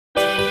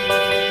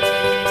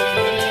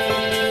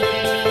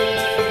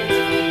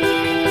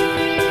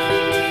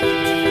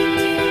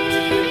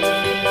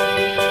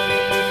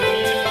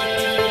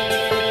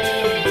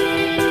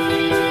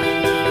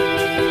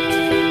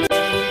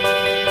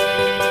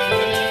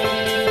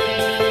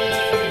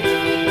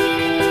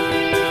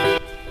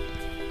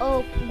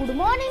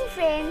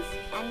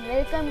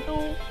welcome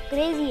to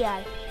Crazy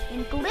Art.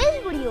 In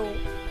today's video,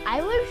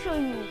 I will show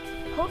you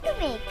how to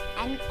make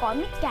an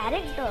comic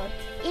character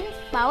in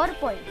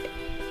PowerPoint.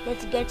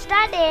 Let's get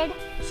started.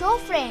 So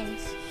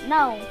friends,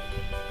 now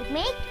to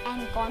make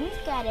an comic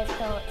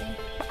character in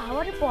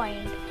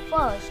PowerPoint,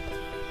 first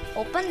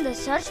open the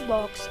search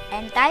box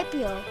and type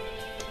here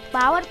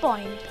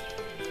PowerPoint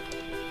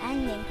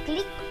and then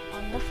click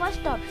on the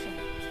first option.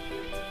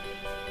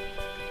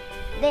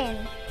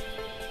 Then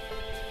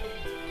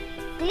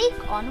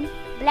click on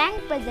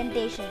blank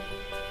presentation.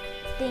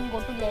 Then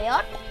go to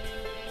layout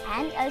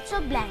and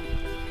also blank.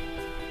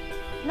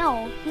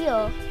 Now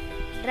here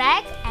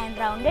drag and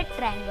rounded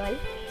triangle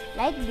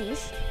like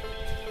this,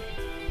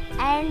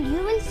 and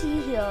you will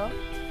see here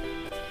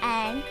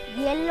an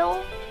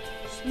yellow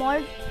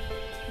small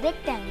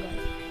rectangle.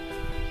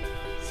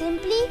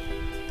 Simply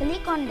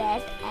click on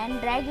that and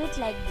drag it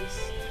like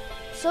this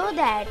so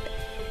that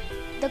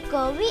the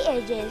curvy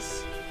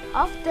edges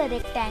of the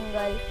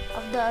rectangle,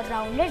 of the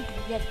rounded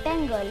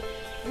rectangle,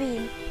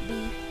 will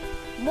be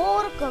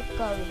more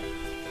curvy.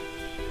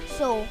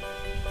 So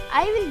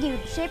I will give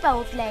shape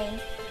outline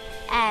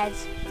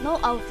as no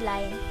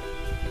outline,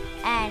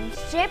 and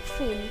shape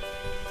fill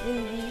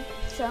will be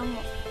some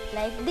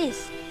like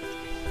this.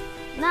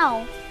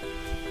 Now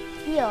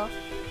here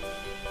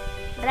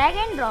drag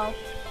and drop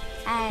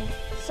and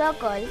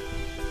circle,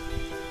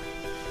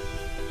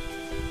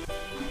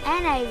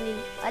 and I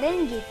will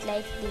arrange it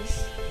like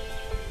this.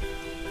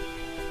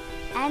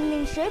 And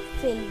in shape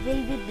fill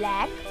will be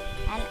black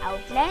and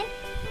outline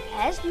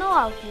as no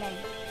outline.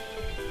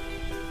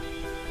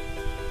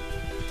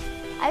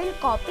 I will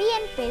copy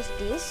and paste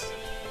this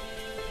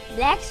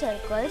black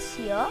circles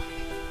here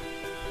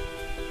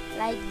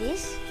like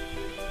this.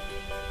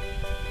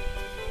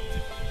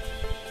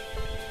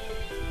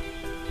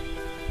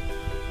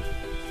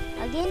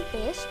 Again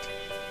paste,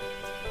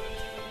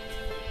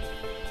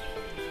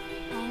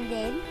 and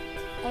then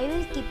I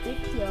will keep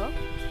it here.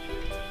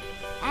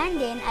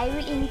 And then I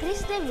will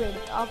increase the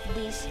width of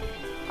this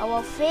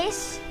our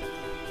face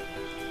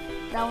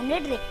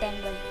rounded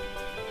rectangle.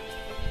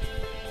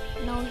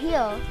 Now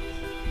here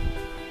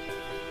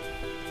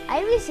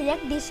I will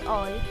select this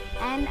all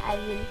and I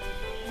will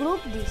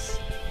group this.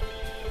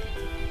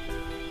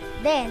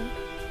 Then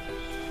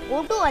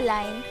go to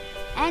align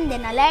and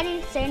then align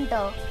it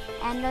center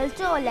and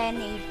also align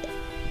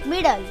it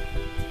middle.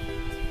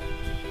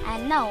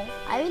 And now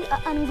I will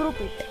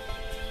ungroup it.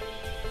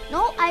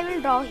 Now I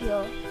will draw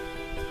here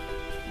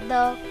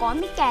the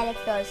comic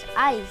character's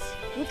eyes.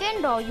 You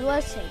can draw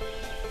yourself.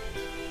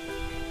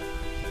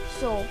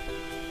 So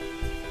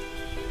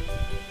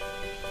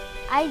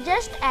I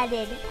just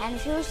added a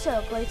few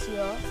circles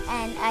here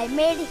and I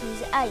made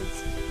his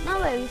eyes. Now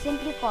I will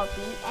simply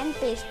copy and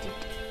paste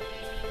it.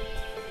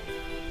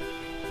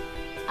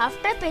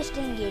 After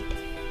pasting it,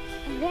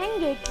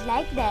 arrange it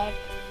like that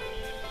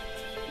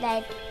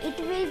it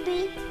will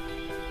be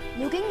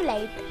looking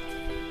like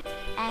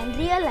and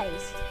real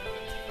eyes.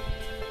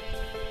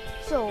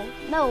 So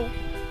now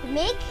to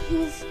make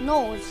his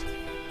nose,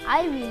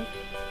 I will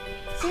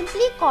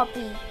simply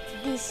copy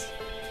this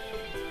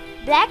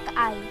black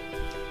eye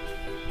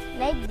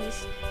like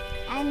this,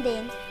 and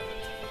then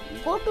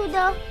go to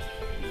the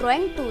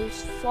drawing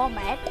tools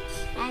format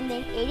and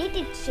then edit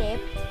its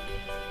shape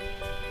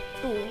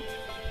to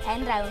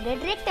and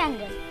rounded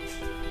rectangle.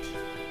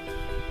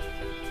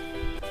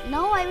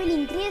 Now I will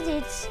increase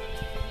its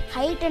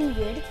height and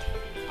width,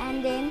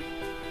 and then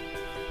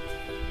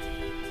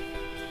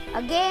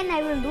again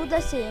I will do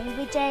the same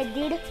which I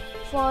did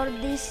for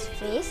this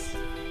face.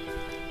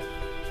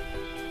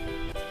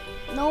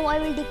 Now I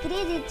will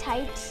decrease its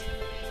heights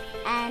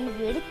and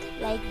width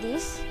like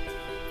this,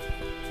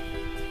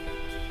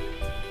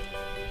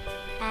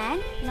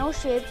 and now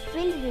shape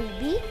fill will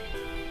be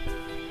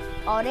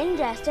orange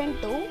accent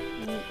to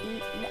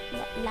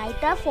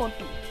lighter 40.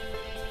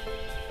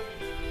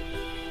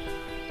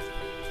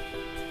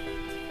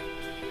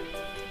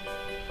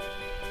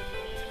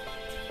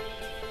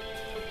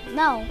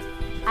 Now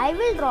I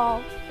will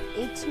draw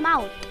its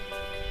mouth.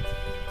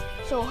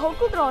 So how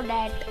to draw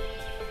that?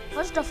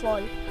 First of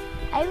all,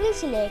 I will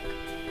select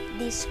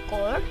this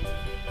chord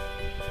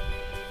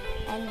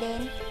and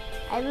then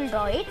I will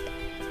draw it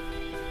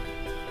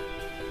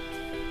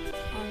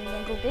and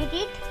then rotate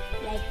it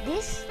like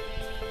this,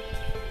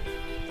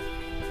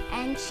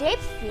 and shape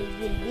fill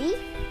will be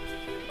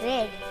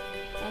red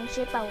and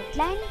shape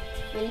outline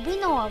will be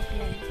no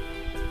outline.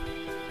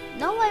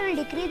 Now I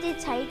will decrease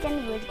its height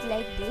and width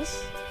like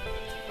this,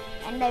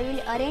 and I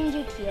will arrange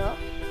it here.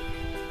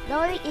 Now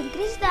I will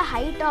increase the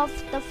height of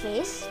the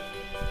face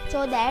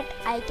so that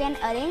I can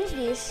arrange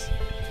this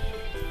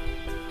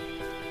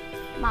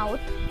mouth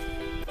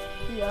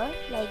here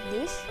like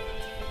this.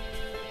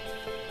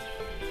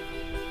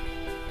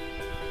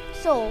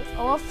 So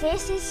our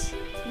face is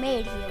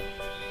made here.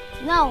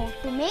 Now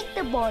to make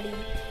the body,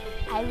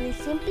 I will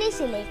simply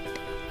select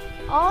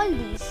all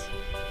these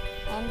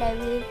and I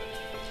will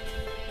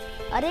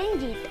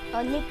arrange it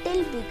a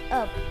little bit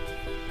up,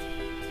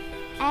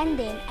 and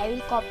then I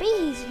will copy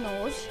his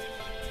nose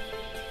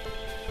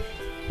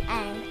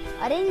and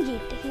arrange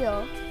it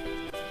here.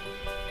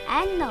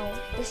 And now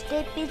the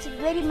step is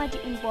very much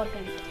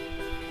important.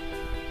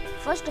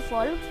 First of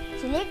all,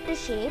 select the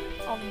shape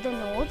of the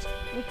nose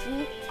which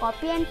we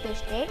copy and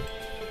pasted,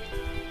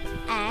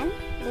 and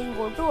then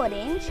go to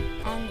arrange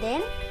and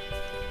then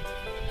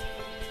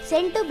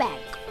send to back.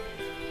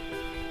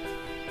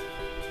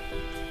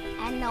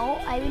 And now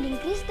I will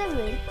increase the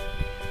width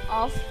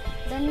of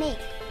the neck.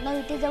 Now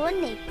it is our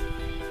neck.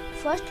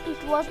 First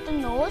it was the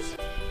nose,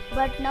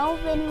 but now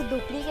when we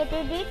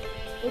duplicated it,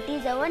 it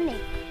is our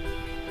neck.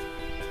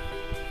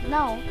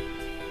 Now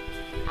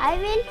I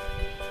will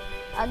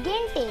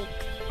again take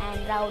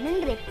and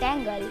round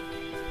rectangle.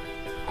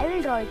 I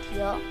will draw it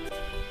here,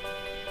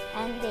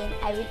 and then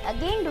I will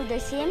again do the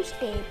same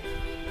step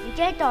which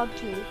I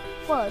taught you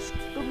first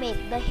to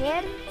make the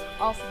hair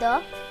of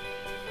the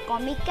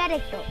comic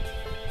character.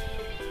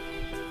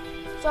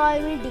 So I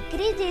will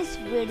decrease its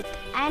width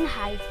and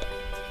height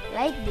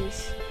like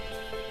this,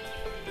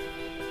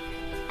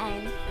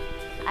 and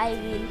I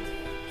will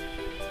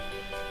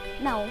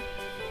now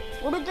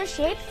go to the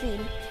shape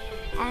field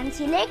and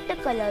select the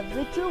color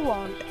which you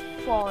want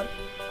for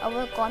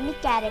our comic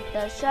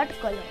character shirt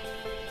color.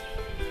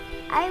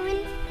 I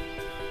will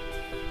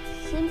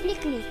simply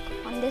click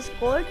on this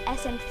gold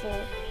accent 4,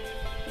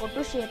 go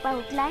to shape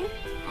outline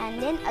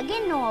and then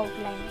again no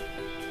outline.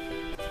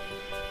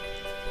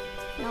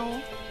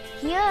 Now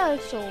here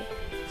also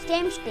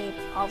same step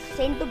of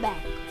send to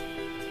back.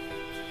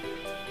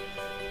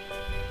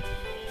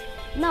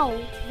 Now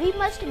we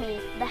must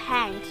make the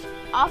hands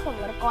of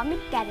our comic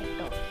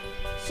character.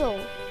 So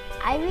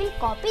I will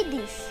copy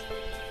this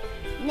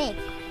neck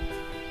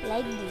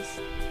like this,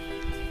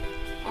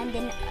 and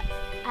then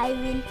I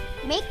will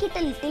make it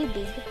a little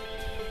big.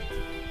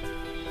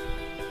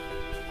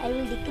 I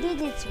will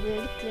decrease its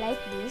width like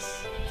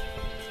this.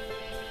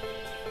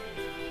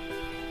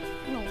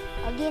 No,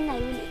 again I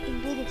will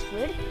increase its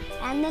width,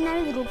 and then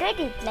I will rotate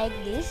it like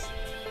this.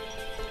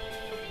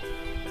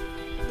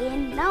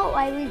 Then now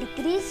I will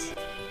decrease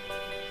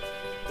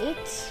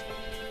its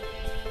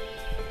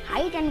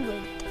height and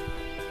width.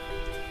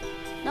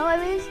 Now I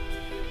will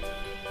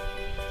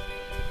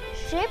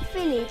shape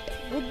fill it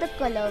with the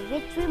color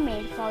which we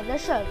made for the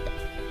shirt,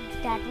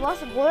 that was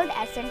gold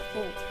accent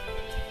 4.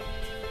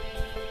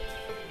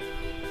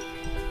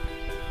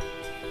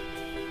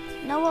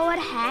 Now our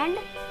hand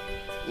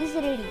is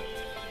ready.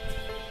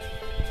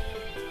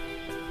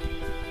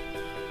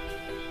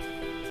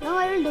 Now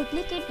I will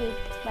duplicate it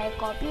by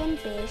copy and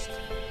paste,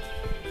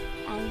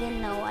 and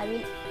then now I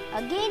will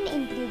again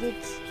increase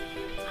its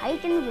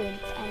height and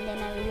width, and then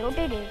I will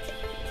rotate it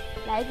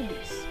like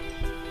this.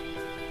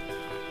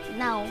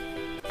 Now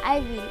I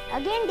will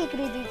again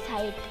decrease its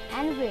height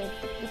and width,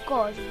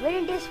 because when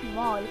it is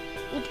small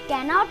it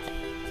cannot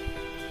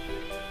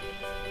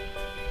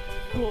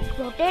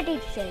rotate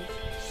itself.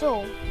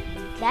 So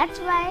that's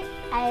why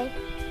I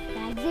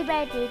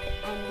maximize it,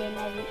 and then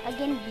I will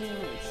again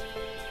minimize,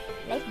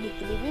 like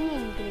decreasing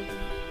and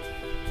increasing.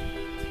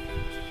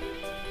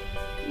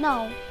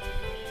 Now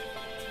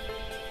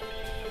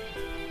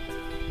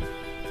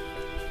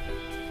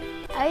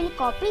I will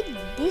copy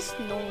this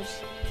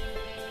nose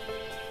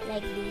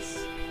like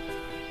this,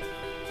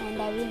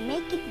 and I will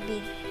make it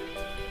big,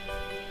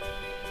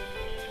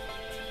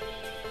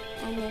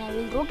 and then I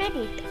will rotate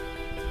it,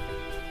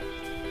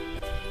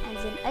 and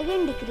then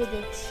again decrease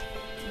its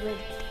width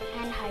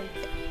and height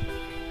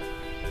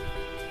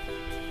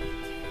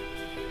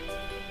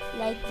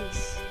like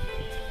this.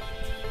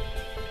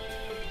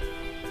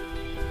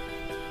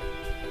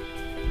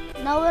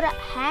 Now our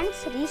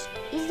hand's wrist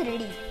is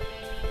ready.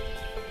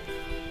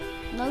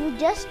 Now we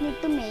just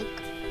need to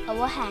make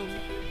our hand.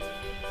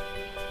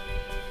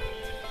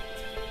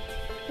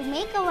 To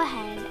make our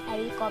hand, I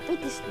will copy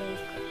this leg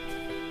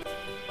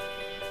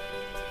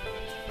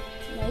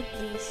like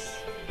this,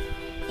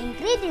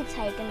 increase its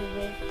height and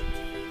width,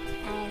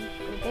 and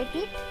rotate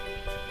it,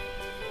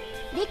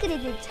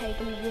 decrease its height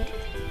and width,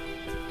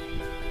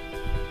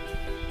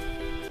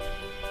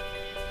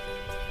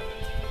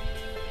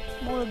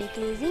 more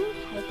decreasing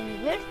height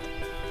and width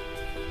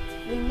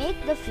will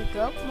make the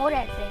figure more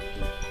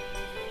attractive.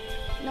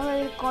 Now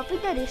I will copy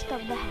the rest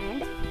of the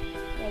hand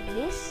like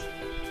this,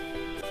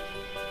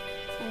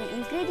 and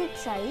increase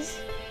its size,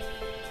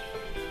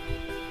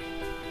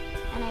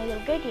 and I will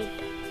rotate it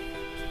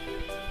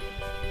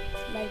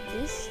like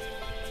this,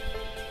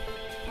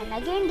 and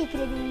again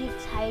decreasing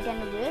its height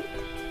and width.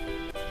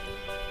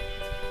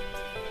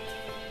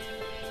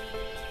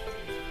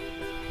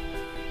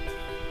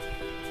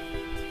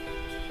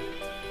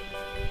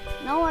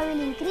 Now I will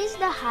increase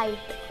the height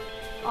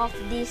of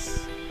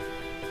this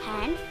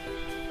hand,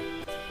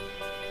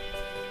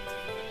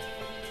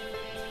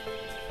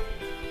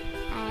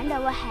 and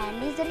our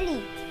hand is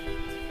ready,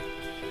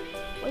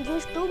 which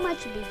is too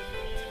much big.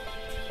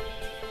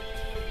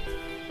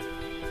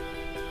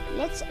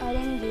 Let's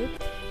arrange it,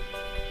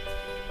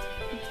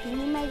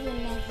 minimize and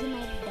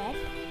maximize that.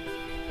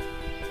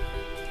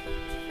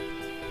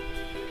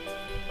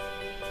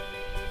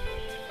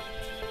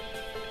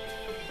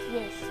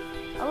 Yes,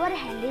 our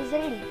hand is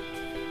ready.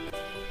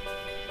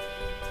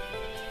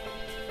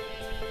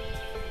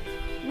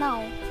 Now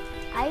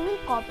I will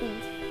copy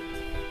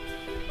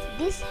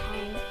this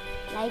hand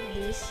like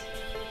this.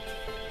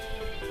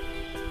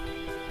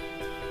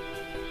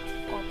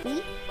 Copy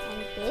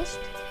and paste.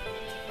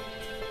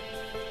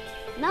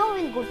 Now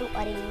we will go to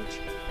arrange,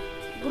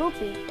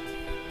 group it.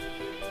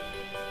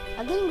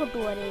 Again go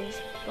to arrange,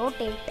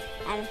 rotate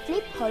and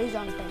flip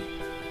horizontal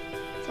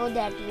so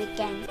that we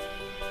can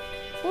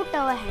put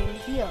our hand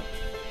here.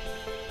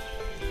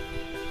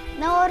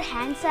 Now our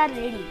hands are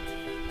ready.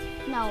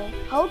 Now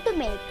how to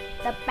make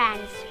the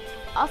pants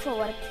of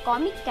our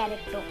comic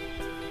character.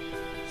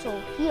 So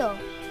here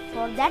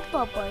for that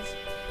purpose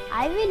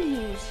I will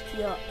use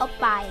here a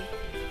pie.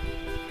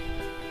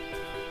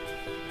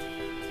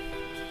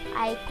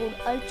 I could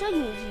also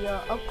use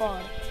here a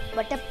cord,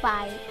 but a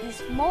pie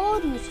is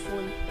more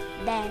useful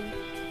than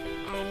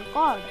an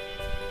cord,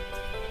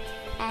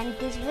 and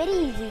it is very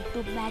easy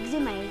to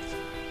maximize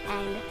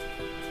and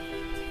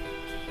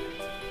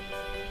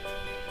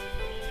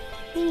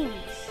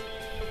minimize.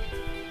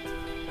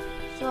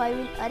 So I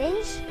will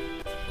arrange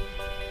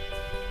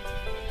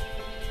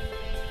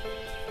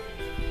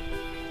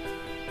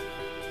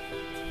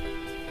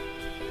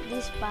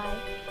this pie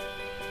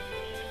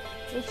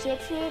with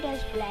shape shade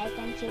as black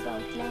and shape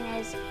outline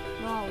as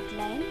no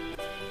outline.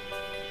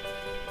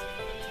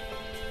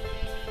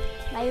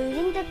 By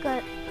using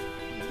the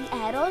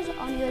arrows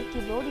on your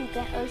keyboard, you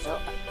can also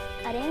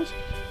arrange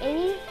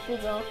any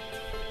figure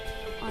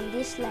on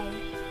this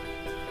line.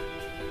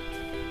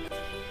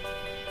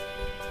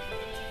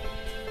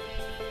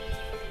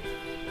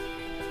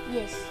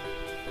 Yes,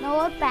 now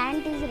our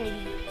pant is ready.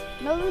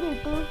 Now we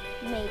need to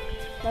make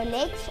the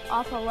legs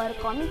of our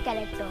comic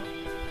character.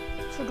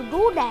 So to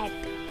do that,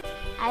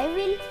 I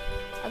will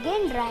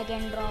again drag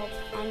and drop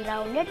and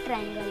round a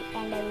triangle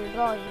and I will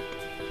draw it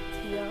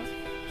here.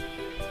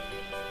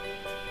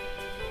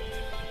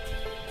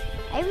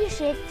 I will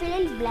shape fill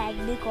it black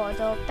because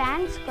our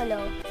pants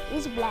color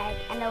is black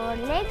and our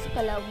legs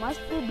color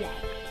must be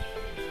black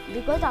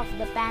because of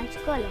the pants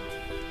color.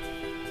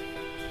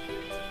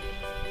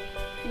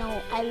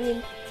 Now I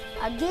will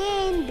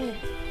again dig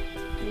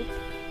it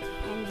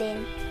and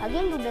then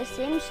again do the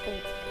same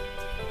step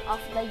of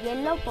the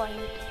yellow point.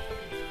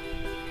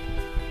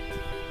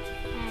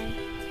 And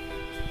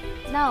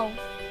now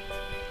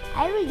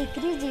I will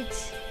decrease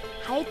its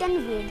height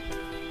and width,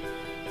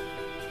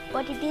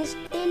 but it is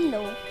still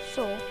low,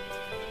 so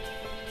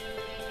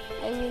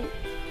I will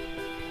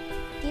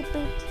keep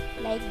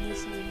it like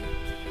this only.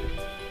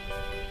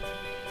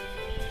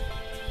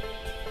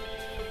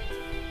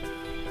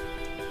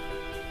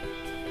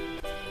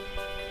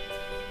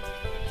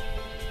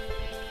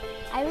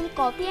 I will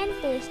copy and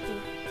paste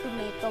it to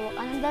make our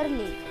another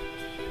leg.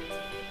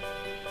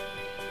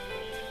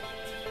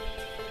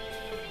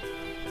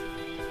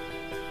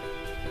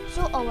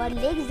 So our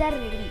legs are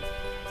ready.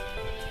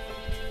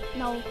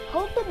 Now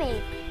how to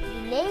make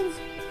the legs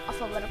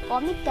of our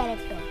comic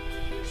character.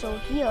 So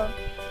here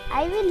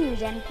I will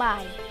use an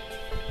pie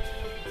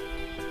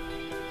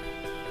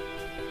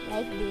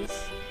like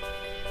this,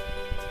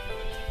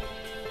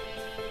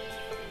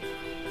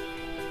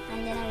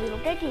 and then I will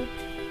rotate it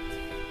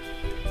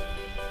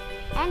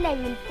and I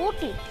will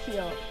put it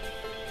here,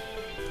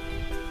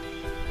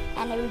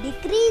 and I will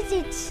decrease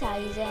its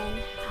size and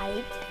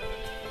height,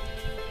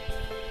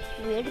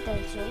 width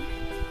also.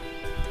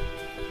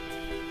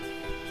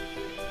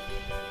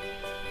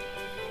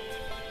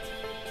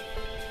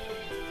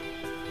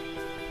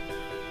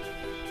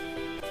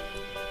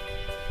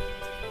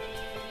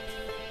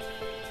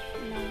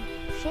 Now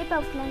shape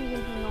outline will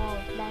be no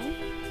outline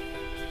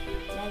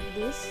like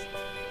this,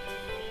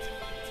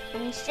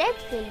 and shape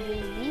fill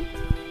will be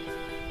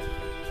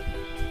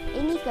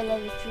any color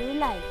which you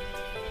like.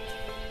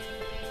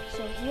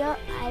 So here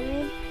I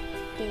will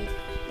take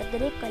the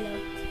grey color.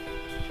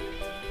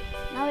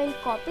 Now I will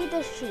copy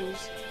the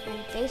shoes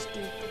and paste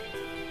it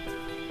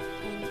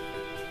and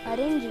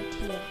arrange it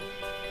here.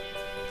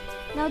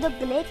 Now the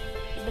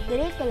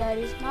grey color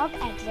is not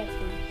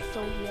attractive,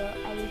 so here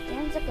I will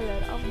change the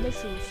color of the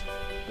shoes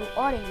to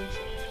orange,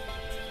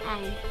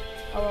 and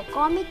our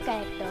comic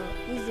character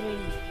is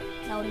ready.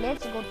 Now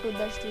let's go to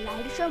the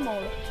slideshow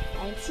mode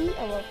and see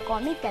our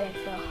comic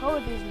character how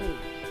it is made.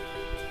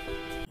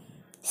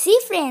 See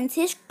friends,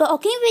 he is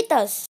talking with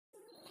us.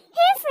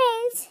 Hey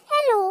friends,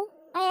 hello,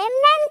 I am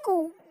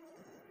Nanku.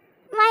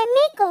 My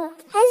maker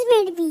has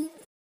made me.